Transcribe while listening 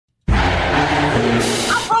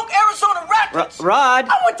Rackets. Rod.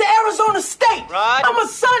 I went to Arizona State. Rod. I'm a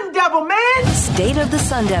Sun Devil, man. State of the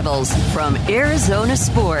Sun Devils from Arizona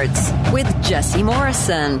Sports with Jesse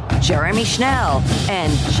Morrison, Jeremy Schnell,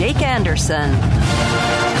 and Jake Anderson.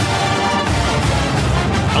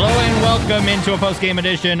 Hello and welcome into a post-game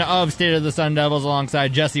edition of State of the Sun Devils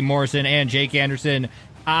alongside Jesse Morrison and Jake Anderson.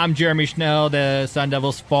 I'm Jeremy Schnell. The Sun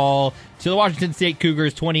Devils fall to the Washington State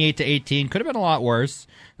Cougars 28-18. Could have been a lot worse.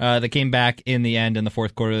 They came back in the end in the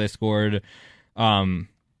fourth quarter. They scored 18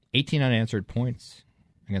 unanswered points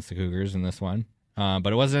against the Cougars in this one. But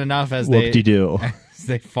it wasn't enough as they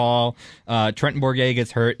fall. Trenton Bourguet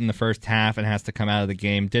gets hurt in the first half and has to come out of the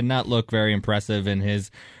game. Did not look very impressive in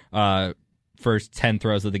his first 10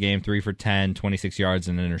 throws of the game, 3 for 10, 26 yards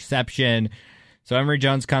and an interception. So Emory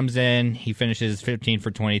Jones comes in. He finishes 15 for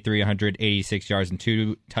 23, 186 yards and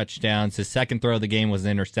 2 touchdowns. His second throw of the game was an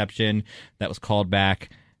interception that was called back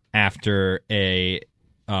after an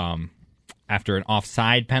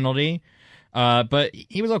offside penalty. But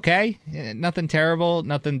he was okay. Nothing terrible.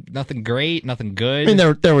 Nothing great. Nothing good. I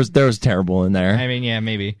mean, there was terrible in there. I mean, yeah,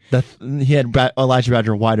 maybe. He had Elijah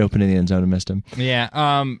Badger wide open in the end zone and missed him.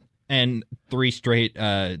 Yeah. And 3 straight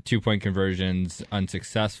 2-point conversions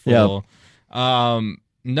unsuccessful. Yep.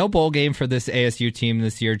 No bowl game for this ASU team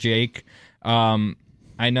this year, Jake.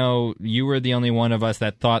 I know you were the only one of us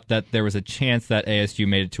that thought that there was a chance that ASU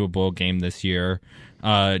made it to a bowl game this year.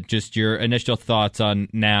 Just your initial thoughts on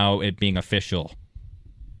now it being official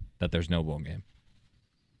that there's no bowl game.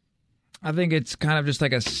 I think it's kind of just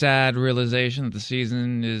like a sad realization that the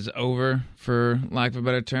season is over, for lack of a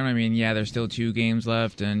better term. I mean, yeah, there's still 2 games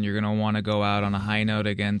left, and you're going to want to go out on a high note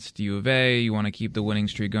against U of A. You want to keep the winning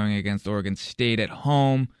streak going against Oregon State at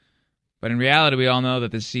home. But in reality, we all know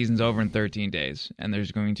that this season's over in 13 days, and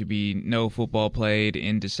there's going to be no football played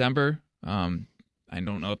in December. I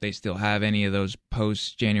don't know if they still have any of those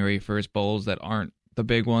post-January 1st bowls that aren't the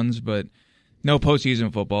big ones, but no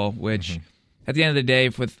postseason football, which at the end of the day,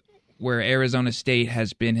 with where Arizona State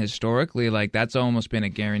has been historically, like that's almost been a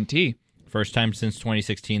guarantee. First time since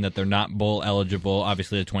 2016 that they're not bowl eligible.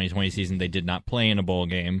 Obviously, the 2020 season they did not play in a bowl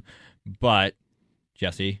game. But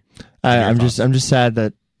Jesse, I'm just sad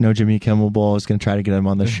that no Jimmy Kimmel Bowl is going to try to get him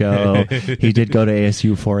on the show. He did go to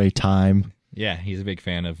ASU for a time. Yeah, he's a big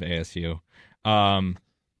fan of ASU.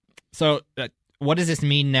 So what does this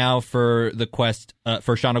mean now for the quest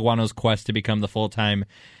for Sean Aguano's quest to become the full-time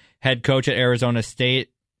head coach at Arizona State?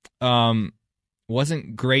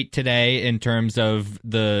 Wasn't great today in terms of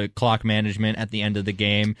the clock management at the end of the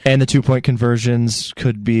game. And the 2-point conversions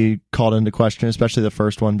could be called into question, especially the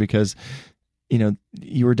first one, because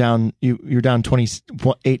you were down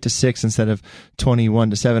 28-6 instead of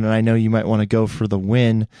 21-7, and I know you might want to go for the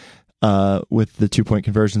win with the 2-point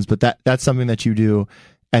conversions, but that's something that you do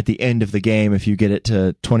at the end of the game if you get it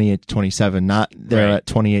to 28-27, not there at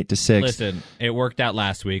 28-6. Listen, it worked out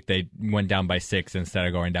last week. They went down by 6 instead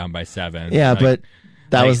of going down by 7. Yeah, but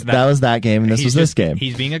that was that game, and this was this game.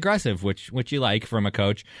 He's being aggressive, which you like from a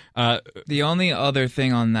coach. The only other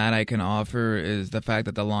thing on that I can offer is the fact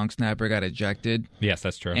that the long snapper got ejected. Yes,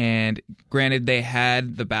 that's true. And granted, they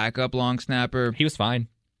had the backup long snapper. He was fine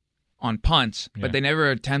on punts, but they never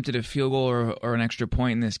attempted a field goal or an extra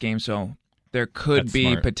point in this game, so there could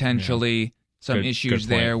be potentially some issues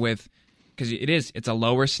there with, because it's a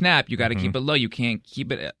lower snap. You got to keep it low. You can't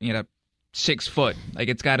keep it 6 foot. Like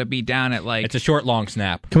it's got to be down at it's a short long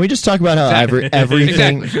snap. Can we just talk about how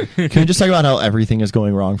everything? Can we just talk about how everything is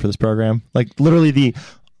going wrong for this program? Like literally, the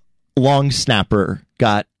long snapper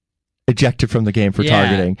got ejected from the game for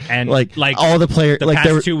targeting, and like all the players. The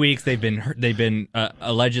past 2 weeks, they've been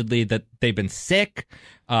allegedly that they've been sick.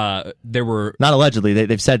 There were not allegedly.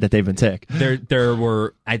 They've said that they've been sick. There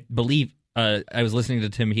were, I believe, I was listening to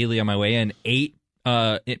Tim Healy on my way in, 8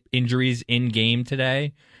 injuries in game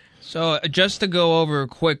today. So just to go over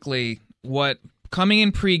quickly, what coming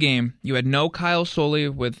in pregame, you had no Kyle Soley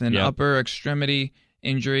with an upper extremity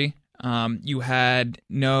injury. You had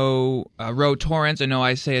no Ro Torrance and no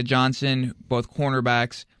Isaiah Johnson, both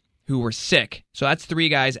cornerbacks, who were sick. So that's 3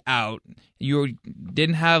 guys out. You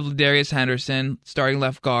didn't have Darius Henderson, starting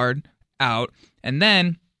left guard, out. And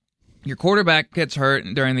then your quarterback gets hurt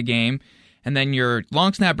during the game. And then your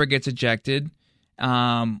long snapper gets ejected.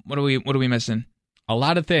 What are we missing? A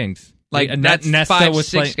lot of things. Like that's Nesta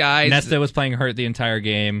 5-6 guys. Nesta was playing hurt the entire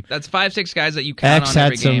game. That's 5-6 guys that you count X on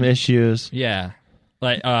every had some game. issues. Yeah.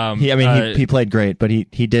 Like he played great, but he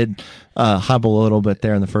did hobble a little bit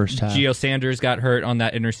there in the first half. Gio Sanders got hurt on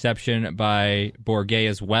that interception by Bourguet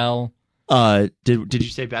as well. Did you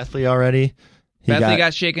say Bethley already? Bethley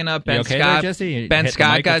got shaken up. Ben Scott. There, Ben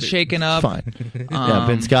Scott got shaken up. Fine. Yeah,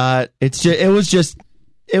 Ben Scott. It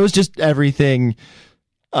just everything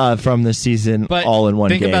from this season all in one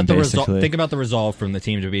game. Think basically. about the resolve from the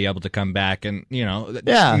team to be able to come back and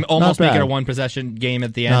not almost make it bad. a one possession game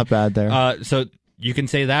at the end. Not bad there. So you can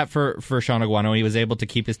say that for Sean Aguano. He was able to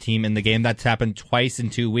keep his team in the game. That's happened twice in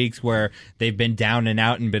 2 weeks where they've been down and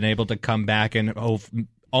out and been able to come back and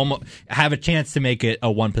almost have a chance to make it a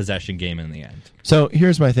one possession game in the end. So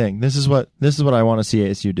here's my thing. This is what I want to see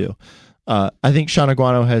ASU do. I think Sean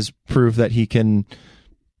Aguano has proved that he can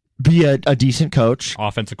be a decent coach.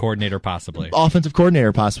 Offensive coordinator, possibly. Offensive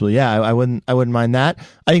coordinator, possibly. Yeah, I wouldn't mind that.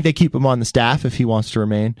 I think they keep him on the staff if he wants to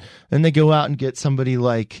remain. And they go out and get somebody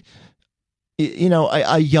like,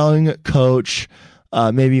 a young coach,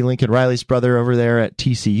 maybe Lincoln Riley's brother over there at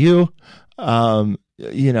TCU.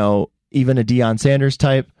 Even a Deion Sanders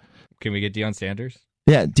type. Can we get Deion Sanders?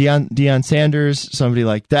 Yeah, Deion Sanders, somebody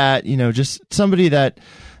like that. Just somebody that.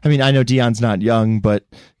 I mean, I know Deion's not young, but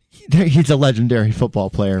he's a legendary football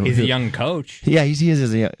player. He's a young coach. Yeah, he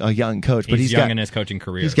is a young coach, but he's young in his coaching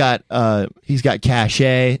career. He's got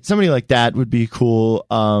cachet. Somebody like that would be cool.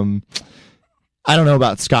 I don't know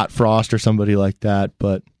about Scott Frost or somebody like that,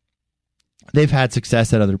 but they've had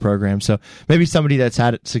success at other programs. So maybe somebody that's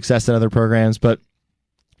had success at other programs. But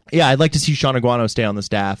yeah, I'd like to see Sean Aguano stay on the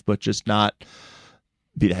staff, but just not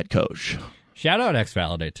be the head coach. Shout out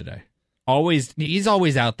X-Validate today. He's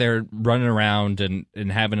always out there running around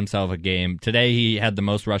and having himself a game. Today he had the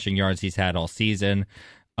most rushing yards he's had all season.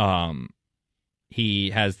 He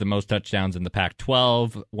has the most touchdowns in the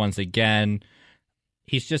Pac-12 once again.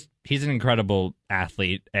 He's an incredible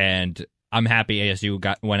athlete, and I'm happy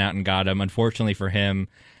ASU went out and got him. Unfortunately for him,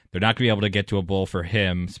 they're not going to be able to get to a bowl for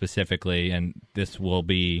him specifically, and this will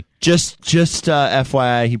be just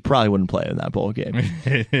FYI, he probably wouldn't play in that bowl game.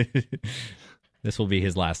 This will be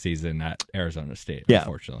his last season at Arizona State, yeah.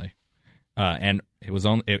 Unfortunately. And it was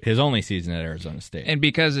his only season at Arizona State. And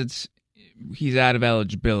because he's out of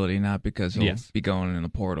eligibility, not because he'll be going in the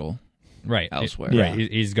portal elsewhere. Right,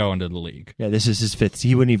 he's going to the league. Yeah, this is his fifth.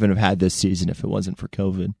 He wouldn't even have had this season if it wasn't for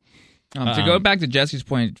COVID. To go back to Jesse's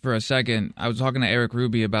point for a second, I was talking to Eric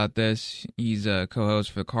Ruby about this. He's a co-host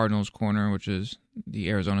for Cardinals Corner, which is the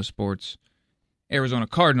Arizona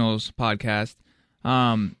Cardinals podcast.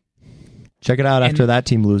 Check it out after that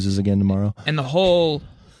team loses again tomorrow. And the whole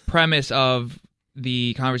premise of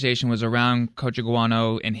the conversation was around Coach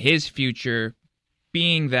Aguano and his future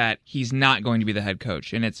being that he's not going to be the head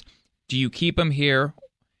coach. And it's, do you keep him here?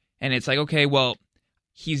 And it's like, okay, well,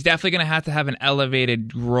 he's definitely going to have an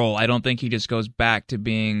elevated role. I don't think he just goes back to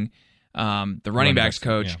being the running backs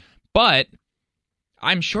coach. Yeah. But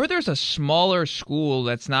I'm sure there's a smaller school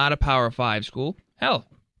that's not a Power 5 school. Hell,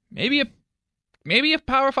 maybe a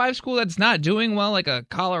Power 5 school that's not doing well, like a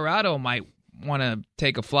Colorado, might want to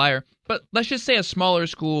take a flyer. But let's just say a smaller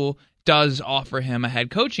school does offer him a head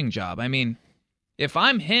coaching job. I mean, if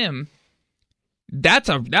I'm him, that's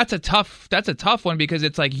a tough one, because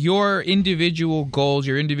it's like your individual goals,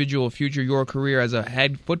 your individual future, your career as a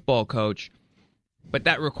head football coach. But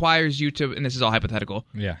that requires you to, and this is all hypothetical,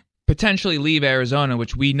 potentially leave Arizona,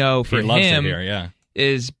 which we know for he loves him it here,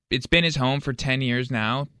 it's been his home for 10 years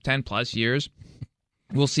now, 10 plus years.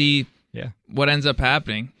 We'll see what ends up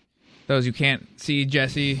happening. Those who can't see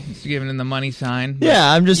Jesse giving him the money sign.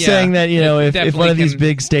 Yeah, I'm just saying that, if one of these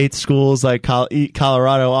big state schools like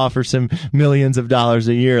Colorado offers him millions of dollars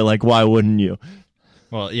a year, like, why wouldn't you?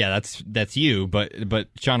 Well, yeah, that's you, but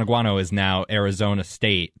Sean Aguano is now Arizona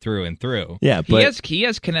State through and through. Yeah, but he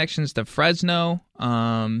has connections to Fresno,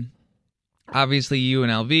 obviously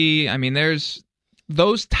UNLV. I mean, there's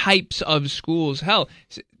those types of schools. Hell,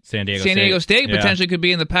 San Diego State potentially could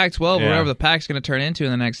be in the Pac-12, whatever the Pac's going to turn into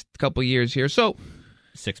in the next couple of years here. So,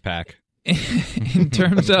 six-pack. In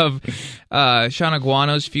terms of Sean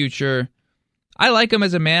Aguano's future, I like him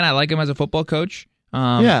as a man. I like him as a football coach.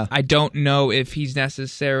 I don't know if he's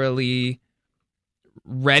necessarily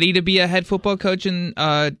ready to be a head football coach in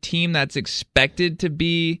a team that's expected to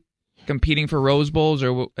be competing for Rose Bowls,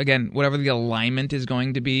 or again, whatever the alignment is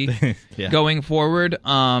going to be going forward.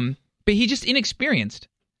 But he's just inexperienced.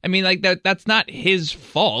 I mean, like that's not his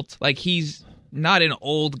fault. Like, he's not an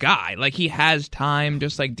old guy. Like, he has time,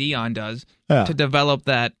 just like Deion does, to develop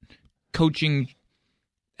that coaching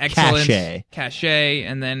excellence, cachet,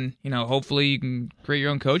 and then hopefully you can create your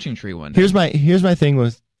own coaching tree one day. Here's my thing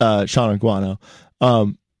with Sean Aguano.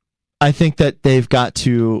 I think that they've got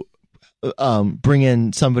to bring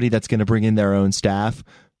in somebody that's going to bring in their own staff.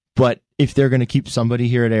 But if they're going to keep somebody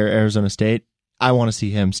here at Arizona State, I want to see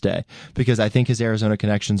him stay because I think his Arizona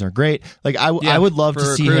connections are great. Like I would love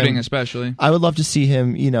to see recruiting, him, especially. I would love to see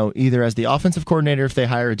him, either as the offensive coordinator if they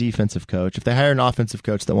hire a defensive coach. If they hire an offensive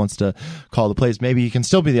coach that wants to call the plays, maybe he can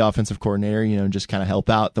still be the offensive coordinator, just kind of help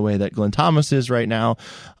out the way that Glenn Thomas is right now.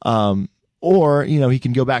 Or, he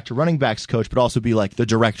can go back to running backs coach, but also be like the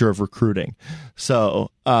director of recruiting. So,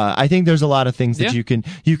 I think there's a lot of things that you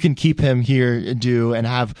can keep him here and do and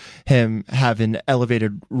have him have an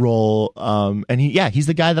elevated role. And he's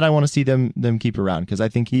the guy that I want to see them keep around because I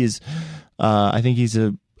think he's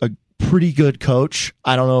a pretty good coach.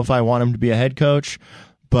 I don't know if I want him to be a head coach,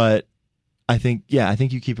 but I think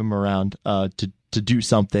you keep him around, to do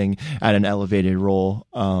something at an elevated role.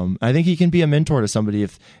 I think he can be a mentor to somebody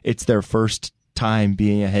if it's their first time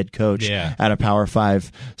being a head coach at a Power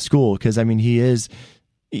 5 school. Because he is,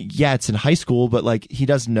 it's in high school, but like he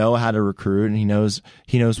does know how to recruit and he knows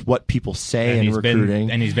what people say in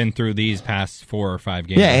recruiting. And he's been through these past 4 or 5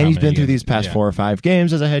 games. Yeah, and he's been through these past 4 or 5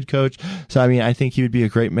 games as a head coach. So I think he would be a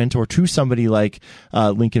great mentor to somebody like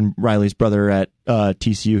Lincoln Riley's brother at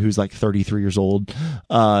TCU, who's like 33 years old.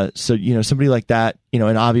 So somebody like that,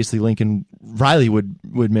 and obviously Lincoln Riley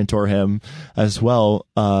would mentor him as well.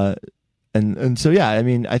 And so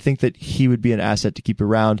I think that he would be an asset to keep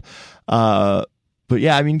around. But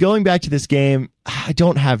going back to this game, I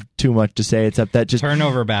don't have too much to say except that just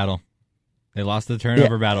turnover battle. They lost the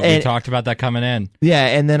turnover battle. We talked about that coming in. Yeah,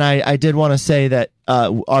 and then I did want to say that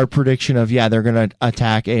our prediction of they're going to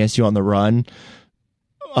attack ASU on the run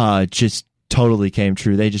just totally came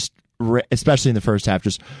true. They just, especially in the first half,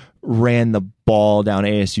 just ran the ball down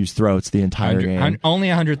ASU's throats the entire game. Only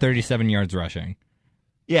 137 yards rushing.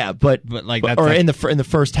 Yeah, but like in the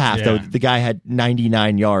first half though, the guy had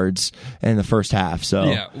 99 yards in the first half.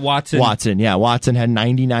 So Watson had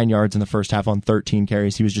 99 yards in the first half on 13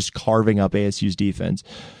 carries. He was just carving up ASU's defense.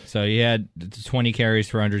 So he had 20 carries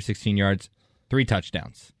for 116 yards, 3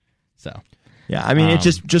 touchdowns. So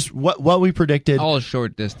it's just what we predicted. All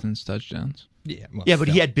short distance touchdowns. Yeah, but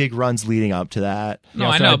he had big runs leading up to that. No,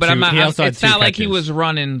 I know, but it's not like he was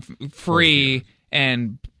running free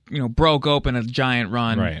and broke open a giant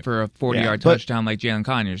run for a 40-yard touchdown like Jalen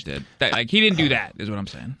Conyers did. He didn't do that, is what I'm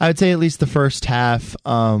saying. I would say at least the first half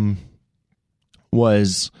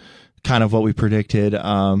was kind of what we predicted.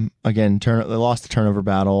 Again, they lost the turnover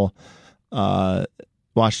battle.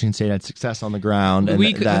 Washington State had success on the ground.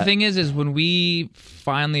 The thing is when we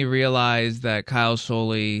finally realized that Kyle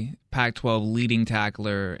Soley, Pac-12 leading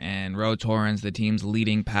tackler, and Ro Torrens, the team's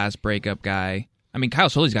leading pass breakup guy. Kyle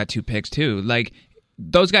Soley's got 2 picks too.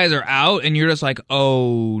 Those guys are out, and you're just like,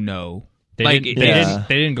 oh no. They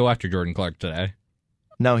didn't go after Jordan Clark today.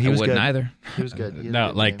 No, he was good. Either. He was good.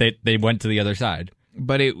 They went to the other side.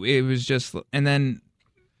 But it was just, and then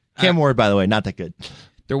Cam Ward, by the way, not that good.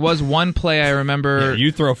 There was one play I remember. Yeah,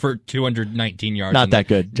 you throw for 219 yards. Not that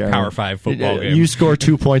good, Jeremy. Power 5 football game. You score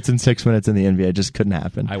 2 points in 6 minutes in the NBA. It just couldn't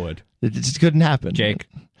happen. I would. It just couldn't happen.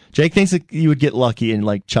 Jake thinks that you would get lucky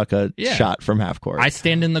and chuck a shot from half court. I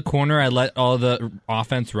stand in the corner. I let all the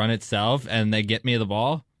offense run itself, and they get me the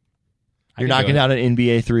ball. You're knocking down an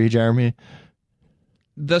NBA 3, Jeremy.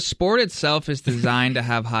 The sport itself is designed to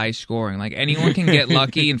have high scoring. Anyone can get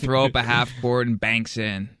lucky and throw up a half court and banks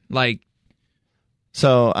in.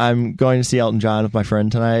 So I'm going to see Elton John with my friend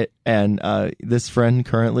tonight, and this friend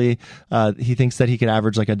currently, he thinks that he could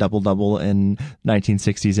average a double-double in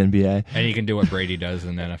 1960s NBA. And he can do what Brady does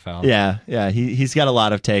in the NFL. Yeah. He's got a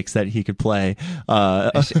lot of takes that he could play.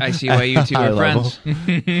 I see why you two are friends.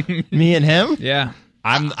 Me and him? Yeah.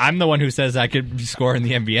 I'm the one who says I could score in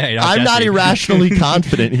the NBA. I'm not irrationally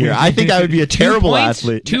confident here. I think I would be a terrible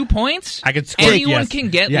athlete. 2 points? I could score. Anyone can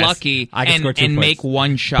get lucky and make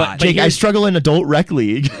one shot. Jake, I struggle in adult rec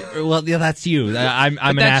league. Well, yeah, that's you. I'm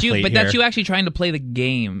an athlete But that's you actually trying to play the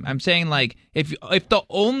game. I'm saying if the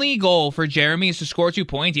only goal for Jeremy is to score 2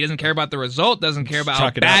 points, he doesn't care about the result, doesn't care about how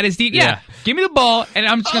bad his deep. Yeah, give me the ball and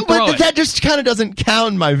I'm just gonna throw it. That just kind of doesn't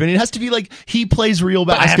count in my opinion. It has to be he plays real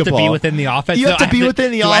basketball. I have to be within the offense. You have to be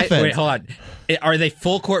within the offense. Wait, hold on. Are they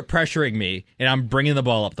full court pressuring me and I'm bringing the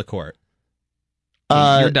ball up the court?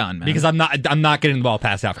 You're done, man. Because I'm not getting the ball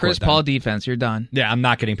past half court. Chris Paul defense, you're done. Yeah, I'm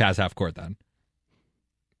not getting past half court then.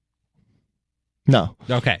 No.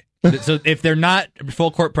 Okay. So if they're not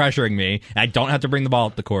full court pressuring me, I don't have to bring the ball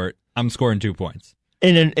up the court. I'm scoring 2 points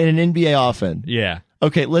in an NBA offense. Yeah.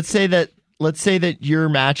 Okay. Let's say that your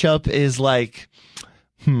matchup is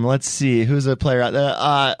let's see who's a player out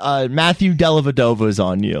there. Matthew Dellavedova is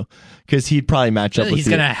on you because he'd probably match up with you. He's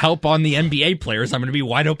going to help on the NBA players. I'm going to be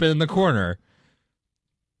wide open in the corner.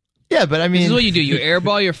 Yeah, but I mean, This is what you do. You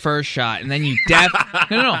airball your first shot, and then you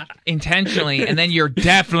no, intentionally, and then you're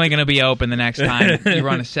definitely going to be open the next time you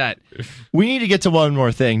run a set. we need to get to one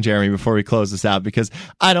more thing, Jeremy, before we close this out, because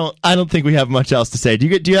I don't think we have much else to say. Do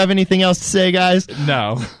you have anything else to say, guys?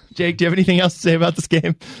 No. Jake, do you have anything else to say about this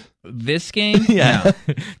game? This game? Yeah.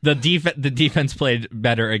 The defense played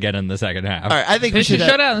better again in the second half. All right, I think we They should should.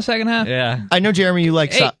 shut out in the second half. Yeah. I know, Jeremy, you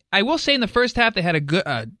like. Hey, I will say in the first half they had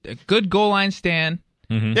a good goal line stand.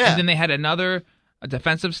 yeah. And then they had a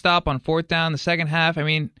defensive stop on fourth down the second half. I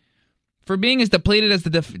mean, for being as depleted as the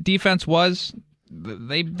defense was,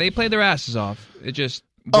 they played their asses off. It just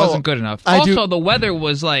wasn't good enough. Also, the weather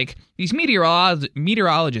was like, these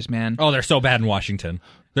meteorologists, man. Oh, they're so bad in Washington.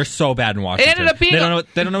 They're so bad in It Washington. ended up being. They don't know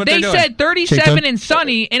what they're doing. They said 37 and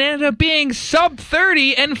sunny, and it ended up being sub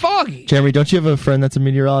 30 and foggy. Jeremy, don't you have a friend that's a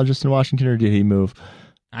meteorologist in Washington, or did he move?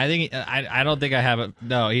 I think I don't think I have it.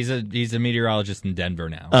 No, he's a meteorologist in Denver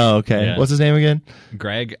now. Oh, okay. Yeah. What's his name again?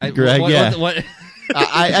 Greg. Greg, yeah. What?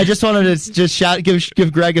 I just wanted to just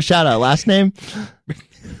give Greg a shout out. Last name?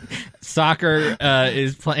 Soccer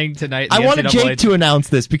is playing tonight. I wanted Jake to announce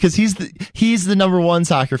this because he's the number one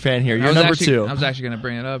soccer fan here. You're number two. I was actually going to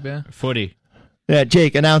bring it up, yeah. Footy. Yeah,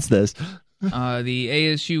 Jake, announce this. The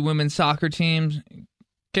ASU women's soccer team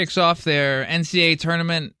kicks off their NCAA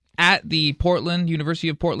tournament at the University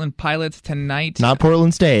of Portland Pilots tonight. Not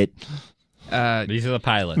Portland State. These are the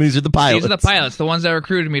pilots. These are the pilots. These are the pilots, the ones that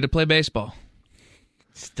recruited me to play baseball.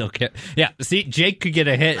 Still can't. Yeah, see, Jake could get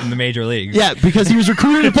a hit in the major leagues. Yeah, because he was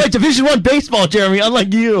recruited to play Division I baseball, Jeremy,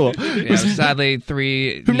 unlike you. Yeah, sadly,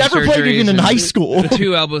 3 Who knee never played surgeries even in and high school.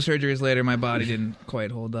 2 elbow surgeries later, my body didn't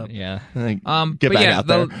quite hold up. Yeah. Get But back yeah, out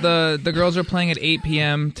there. the girls are playing at 8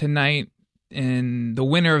 p.m. tonight, and the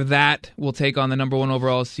winner of that will take on the number 1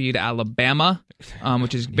 overall seed Alabama,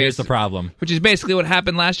 which is Here's the problem. Which is basically what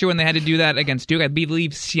happened last year when they had to do that against Duke. I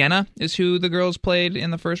believe Siena is who the girls played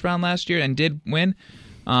in the first round last year and did win.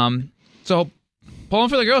 So pulling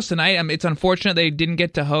for the girls tonight. It's unfortunate they didn't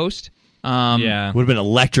get to host. Yeah. Would have been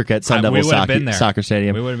electric at Sun We Devil would've been there. Soccer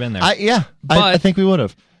Stadium. We would have been there. I think we would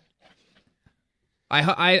have.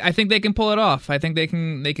 I think they can pull it off. I think they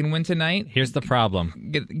can win tonight. Here's the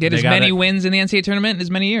problem. Get as many wins in the NCAA tournament in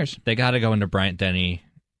as many years. They got to go into Bryant Denny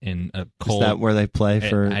in a cold. Is that where they play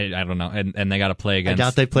for? I don't know. And they got to play I against.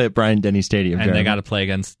 doubt they play at Bryant Denny Stadium. And Jeremy. they got to play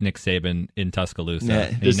against Nick Saban in Tuscaloosa. Yeah.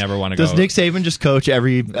 You never want to go. Does Nick Saban just coach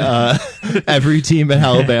every team at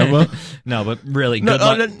Alabama? No, but really, No,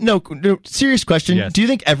 good luck. no, serious question. Yes. Do you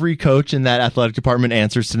think every coach in that athletic department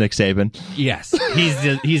answers to Nick Saban? Yes,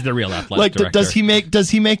 he's the real athletic director. Does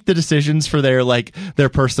he make the decisions for their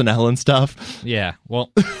personnel and stuff? Yeah.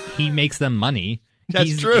 Well, he makes them money.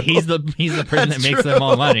 That's true. He's the person That's that makes true. them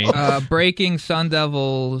all money. Breaking Sun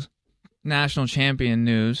Devils national champion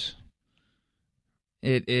news.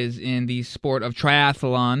 It is in the sport of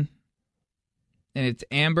triathlon, and it's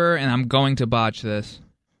Amber, and I'm going to botch this.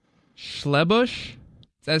 Schlebusch?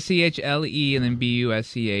 It's Schle and then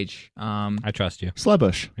Busch. I trust you.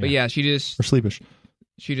 Slebush But yeah, she or Sleebush.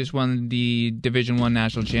 just won the Division I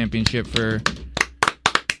national championship for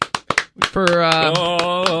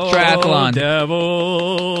triathlon.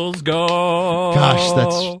 Devils go. Gosh,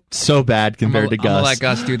 that's so bad compared to I'm gonna Gus. let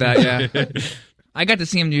Gus do that, yeah. I got to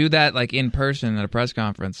see him do that like in person at a press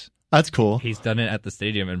conference. That's cool. He's done it at the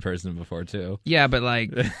stadium in person before too. Yeah, but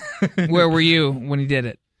like, where were you when he did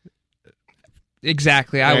it?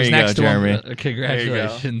 Exactly, I There was you next go, to him. Jeremy.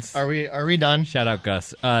 Congratulations. Are we done? Shout out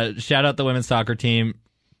Gus. Shout out the women's soccer team.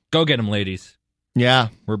 Go get them, ladies. Yeah,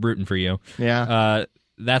 We're rooting for you. yeah.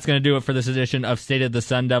 That's going to do it for this edition of State of the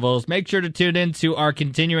Sun Devils. Make sure to tune in to our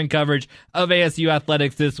continuing coverage of ASU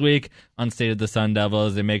athletics this week on State of the Sun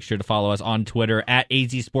Devils, and make sure to follow us on Twitter at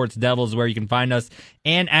AZ Sports Devils, where you can find us,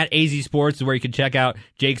 and at AZ Sports, where you can check out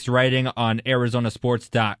Jake's writing on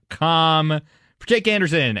ArizonaSports.com. For Jake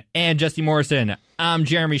Anderson and Jesse Morrison, I'm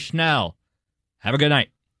Jeremy Schnell. Have a good night.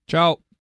 Ciao.